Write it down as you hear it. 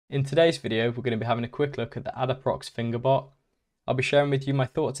In today's video, we're going to be having a quick look at the Adaprox Fingerbot. I'll be sharing with you my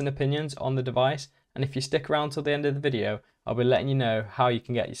thoughts and opinions on the device, and if you stick around till the end of the video, I'll be letting you know how you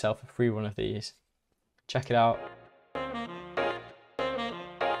can get yourself a free one of these. Check it out.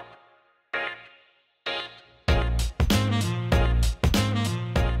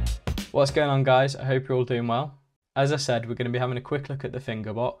 What's going on, guys? I hope you're all doing well. As I said, we're going to be having a quick look at the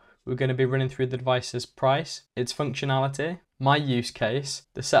Fingerbot. We're going to be running through the device's price, its functionality, my use case,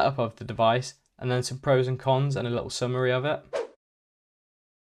 the setup of the device, and then some pros and cons and a little summary of it.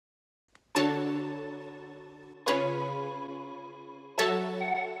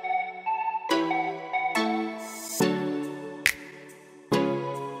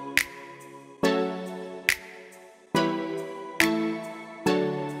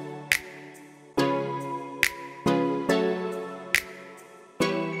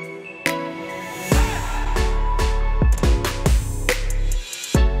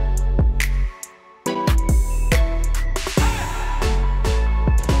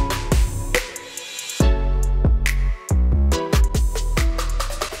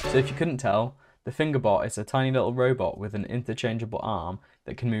 So if you couldn't tell, the Fingerbot is a tiny little robot with an interchangeable arm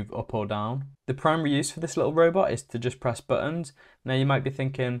that can move up or down. The primary use for this little robot is to just press buttons. Now you might be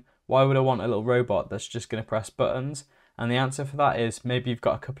thinking, why would I want a little robot that's just going to press buttons? And the answer for that is maybe you've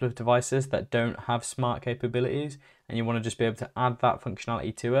got a couple of devices that don't have smart capabilities and you want to just be able to add that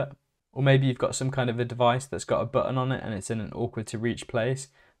functionality to it. Or maybe you've got some kind of a device that's got a button on it and it's in an awkward to reach place.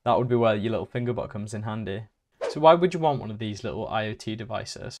 That would be where your little Fingerbot comes in handy. So why would you want one of these little IoT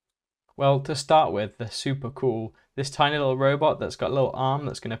devices? Well, to start with, they're super cool. This tiny little robot that's got a little arm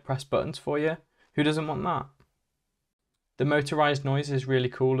that's going to press buttons for you. Who doesn't want that? The motorized noise is really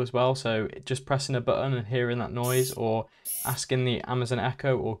cool as well, so just pressing a button and hearing that noise, or asking the Amazon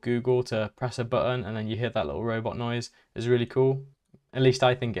Echo or Google to press a button and then you hear that little robot noise is really cool. At least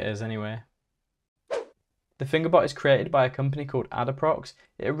I think it is anyway. The Fingerbot is created by a company called Adaprox.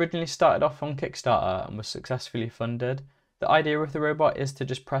 It originally started off on Kickstarter and was successfully funded. The idea of the robot is to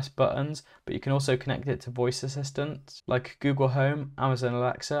just press buttons, but you can also connect it to voice assistants like Google Home, Amazon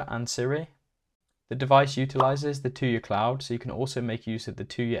Alexa and Siri. The device utilizes the Tuya cloud, so you can also make use of the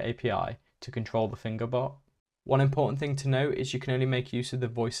Tuya API to control the Fingerbot. One important thing to note is you can only make use of the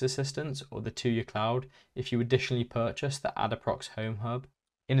voice assistants or the Tuya cloud if you additionally purchase the Adaprox Home Hub.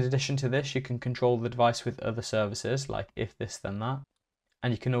 In addition to this, you can control the device with other services like If This Then That,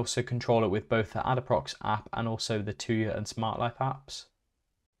 and you can also control it with both the Adaprox app and also the Tuya and SmartLife apps.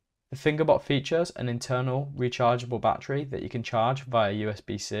 The Fingerbot features an internal rechargeable battery that you can charge via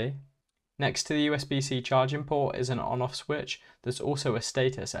USB-C. Next to the USB-C charging port is an on-off switch. There's also a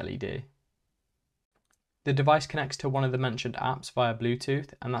status LED. The device connects to one of the mentioned apps via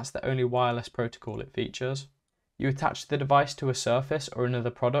Bluetooth, and that's the only wireless protocol it features. You attach the device to a surface or another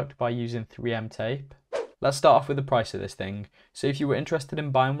product by using 3M tape. Let's start off with the price of this thing. So if you were interested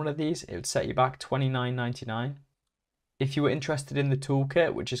in buying one of these, it would set you back $29.99. If you were interested in the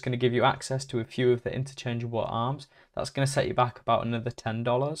toolkit, which is going to give you access to a few of the interchangeable arms, that's going to set you back about another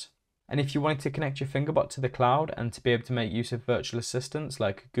 $10. And if you wanted to connect your Fingerbot to the cloud and to be able to make use of virtual assistants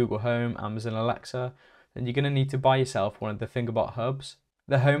like Google Home, Amazon Alexa, then you're going to need to buy yourself one of the Fingerbot hubs.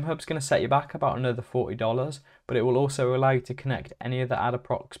 The Home Hub's going to set you back about another $40, but it will also allow you to connect any of the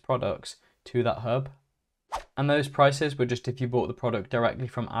Adaprox products to that hub. And those prices were just if you bought the product directly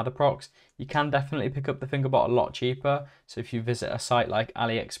from Adaprox. You can definitely pick up the Fingerbot a lot cheaper, so if you visit a site like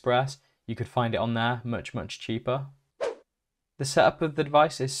AliExpress, you could find it on there much cheaper. The setup of the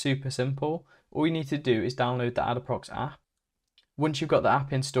device is super simple. All you need to do is download the Adaprox app. Once you've got the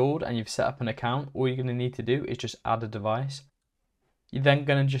app installed and you've set up an account, all you're going to need to do is just add a device. You're then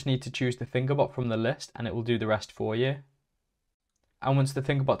going to just need to choose the Fingerbot from the list and it will do the rest for you. And once the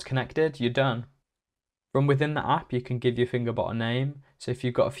Fingerbot's connected, you're done. From within the app, you can give your Fingerbot a name, so if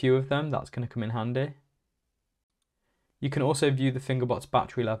you've got a few of them, that's going to come in handy. You can also view the Fingerbot's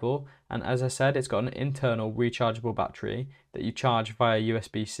battery level, and as I said, it's got an internal rechargeable battery that you charge via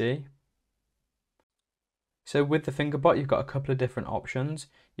USB-C. So with the Fingerbot, you've got a couple of different options.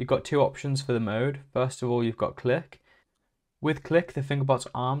 You've got two options for the mode. First of all, you've got click. With click, the Fingerbot's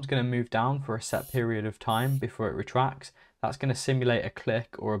arm's going to move down for a set period of time before it retracts. That's going to simulate a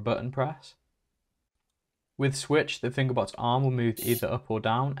click or a button press. With switch, the Fingerbot's arm will move either up or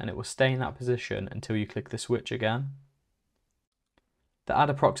down and it will stay in that position until you click the switch again. The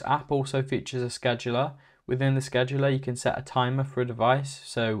Adaprox app also features a scheduler. Within the scheduler, you can set a timer for a device,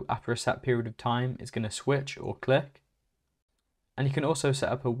 so after a set period of time, it's going to switch or click. And you can also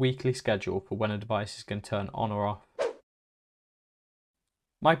set up a weekly schedule for when a device is going to turn on or off.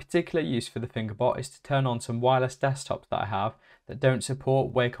 My particular use for the Fingerbot is to turn on some wireless desktops that I have that don't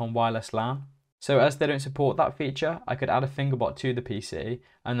support Wacom wireless LAN. So as they don't support that feature, I could add a Fingerbot to the PC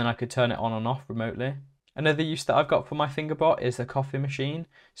and then I could turn it on and off remotely. Another use that I've got for my Fingerbot is the coffee machine.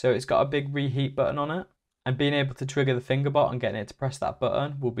 So it's got a big reheat button on it, and being able to trigger the Fingerbot and getting it to press that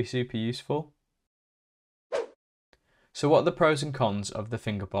button will be super useful. So what are the pros and cons of the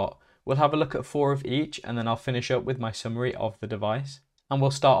Fingerbot? We'll have a look at 4 of each and then I'll finish up with my summary of the device. And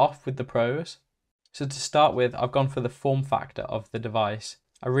we'll start off with the pros. So to start with, I've gone for the form factor of the device.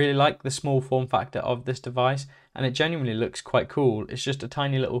 I really like the small form factor of this device and it genuinely looks quite cool. It's just a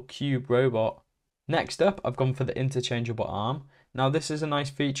tiny little cube robot. Next up, I've gone for the interchangeable arm. Now this is a nice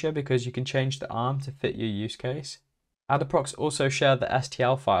feature because you can change the arm to fit your use case. Adaprox also share the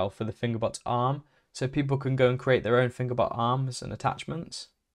STL file for the Fingerbot's arm, so people can go and create their own Fingerbot arms and attachments.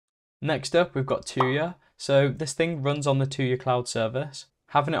 Next up, we've got Tuya. So this thing runs on the Tuya cloud service.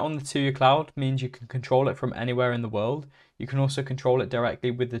 Having it on the Tuya cloud means you can control it from anywhere in the world. You can also control it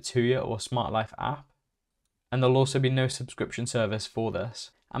directly with the Tuya or Smart Life app. And there'll also be no subscription service for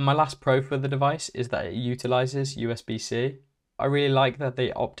this. And my last pro for the device is that it utilizes USB-C. I really like that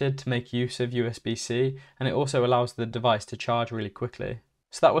they opted to make use of USB-C, and it also allows the device to charge really quickly.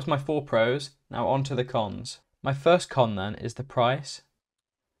 So that was my 4 pros. Now on to the cons. My first con then is the price.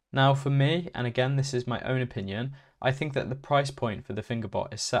 Now for me, and again this is my own opinion, I think that the price point for the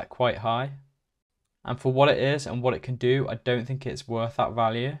Fingerbot is set quite high. And for what it is and what it can do, I don't think it's worth that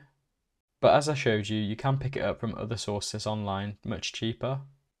value. But as I showed you, you can pick it up from other sources online much cheaper.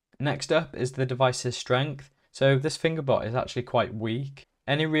 Next up is the device's strength. So this Fingerbot is actually quite weak.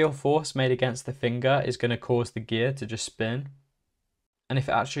 Any real force made against the finger is going to cause the gear to just spin. And if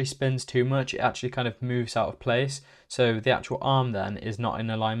it actually spins too much, it actually kind of moves out of place. So the actual arm then is not in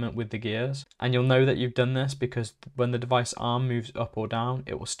alignment with the gears. And you'll know that you've done this because when the device arm moves up or down,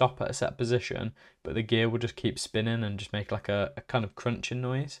 it will stop at a set position, but the gear will just keep spinning and just make like a kind of crunching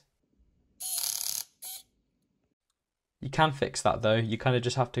noise. You can fix that though. You kind of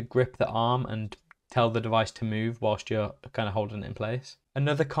just have to grip the arm and tell the device to move whilst you're kind of holding it in place.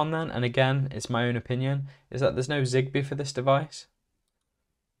 Another con then, and again it's my own opinion, is that there's no Zigbee for this device.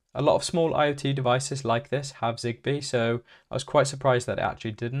 A lot of small IoT devices like this have Zigbee, so I was quite surprised that it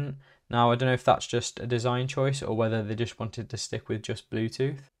actually didn't. Now I don't know if that's just a design choice or whether they just wanted to stick with just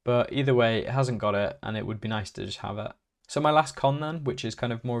Bluetooth, but either way it hasn't got it and it would be nice to just have it. So my last con then, which is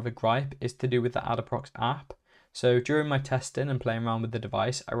kind of more of a gripe, is to do with the Adaprox app. So during my testing and playing around with the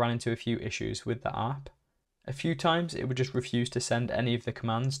device, I ran into a few issues with the app. A few times it would just refuse to send any of the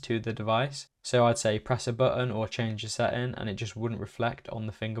commands to the device. So I'd say press a button or change a setting and it just wouldn't reflect on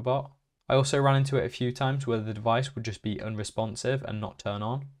the Fingerbot. I also ran into it a few times where the device would just be unresponsive and not turn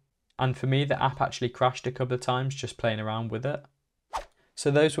on. And for me, the app actually crashed a couple of times just playing around with it.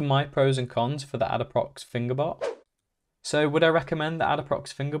 So those were my pros and cons for the Adaprox Fingerbot. So would I recommend the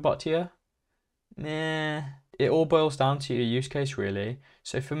Adaprox Fingerbot to you? Nah. It all boils down to your use case really.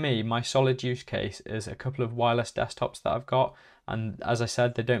 So for me, my solid use case is a couple of wireless desktops that I've got, and as I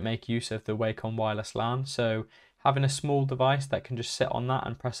said, they don't make use of the Wacom wireless LAN, so having a small device that can just sit on that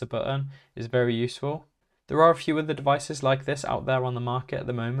and press a button is very useful. There are a few other devices like this out there on the market at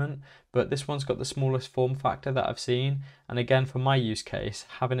the moment, but this one's got the smallest form factor that I've seen, and again for my use case,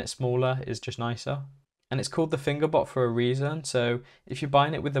 having it smaller is just nicer. And it's called the Fingerbot for a reason, so if you're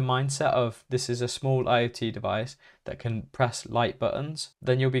buying it with the mindset of this is a small IoT device that can press light buttons,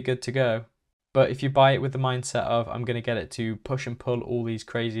 then you'll be good to go. But if you buy it with the mindset of I'm going to get it to push and pull all these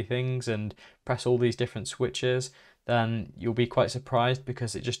crazy things and press all these different switches, then you'll be quite surprised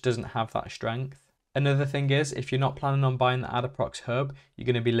because it just doesn't have that strength. Another thing is, if you're not planning on buying the Adaprox hub, you're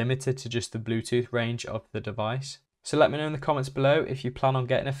going to be limited to just the Bluetooth range of the device. So let me know in the comments below if you plan on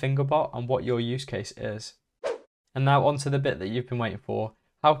getting a Fingerbot and what your use case is. And now on to the bit that you've been waiting for.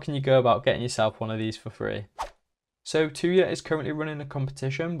 How can you go about getting yourself one of these for free? So Tuya is currently running a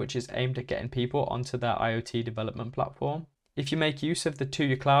competition which is aimed at getting people onto their IoT development platform. If you make use of the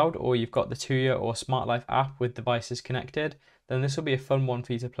Tuya cloud or you've got the Tuya or Smart Life app with devices connected, then this will be a fun one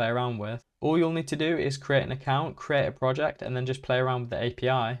for you to play around with. All you'll need to do is create an account, create a project, and then just play around with the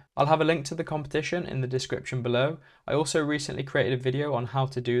API. I'll have a link to the competition in the description below. I also recently created a video on how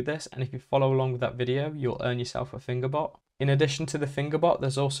to do this, and if you follow along with that video, you'll earn yourself a Fingerbot. In addition to the Fingerbot,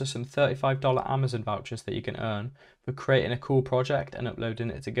 there's also some $35 Amazon vouchers that you can earn for creating a cool project and uploading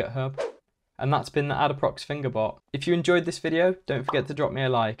it to GitHub. And that's been the Adaprox Fingerbot. If you enjoyed this video, don't forget to drop me a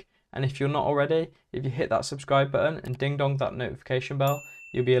like. And if you're not already, if you hit that subscribe button and ding dong that notification bell,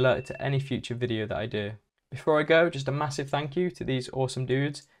 you'll be alerted to any future video that I do. Before I go, just a massive thank you to these awesome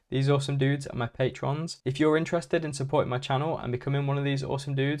dudes. These awesome dudes are my patrons. If you're interested in supporting my channel and becoming one of these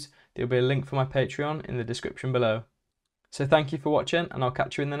awesome dudes, there'll be a link for my Patreon in the description below. So thank you for watching, and I'll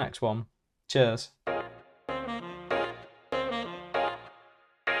catch you in the next one. Cheers.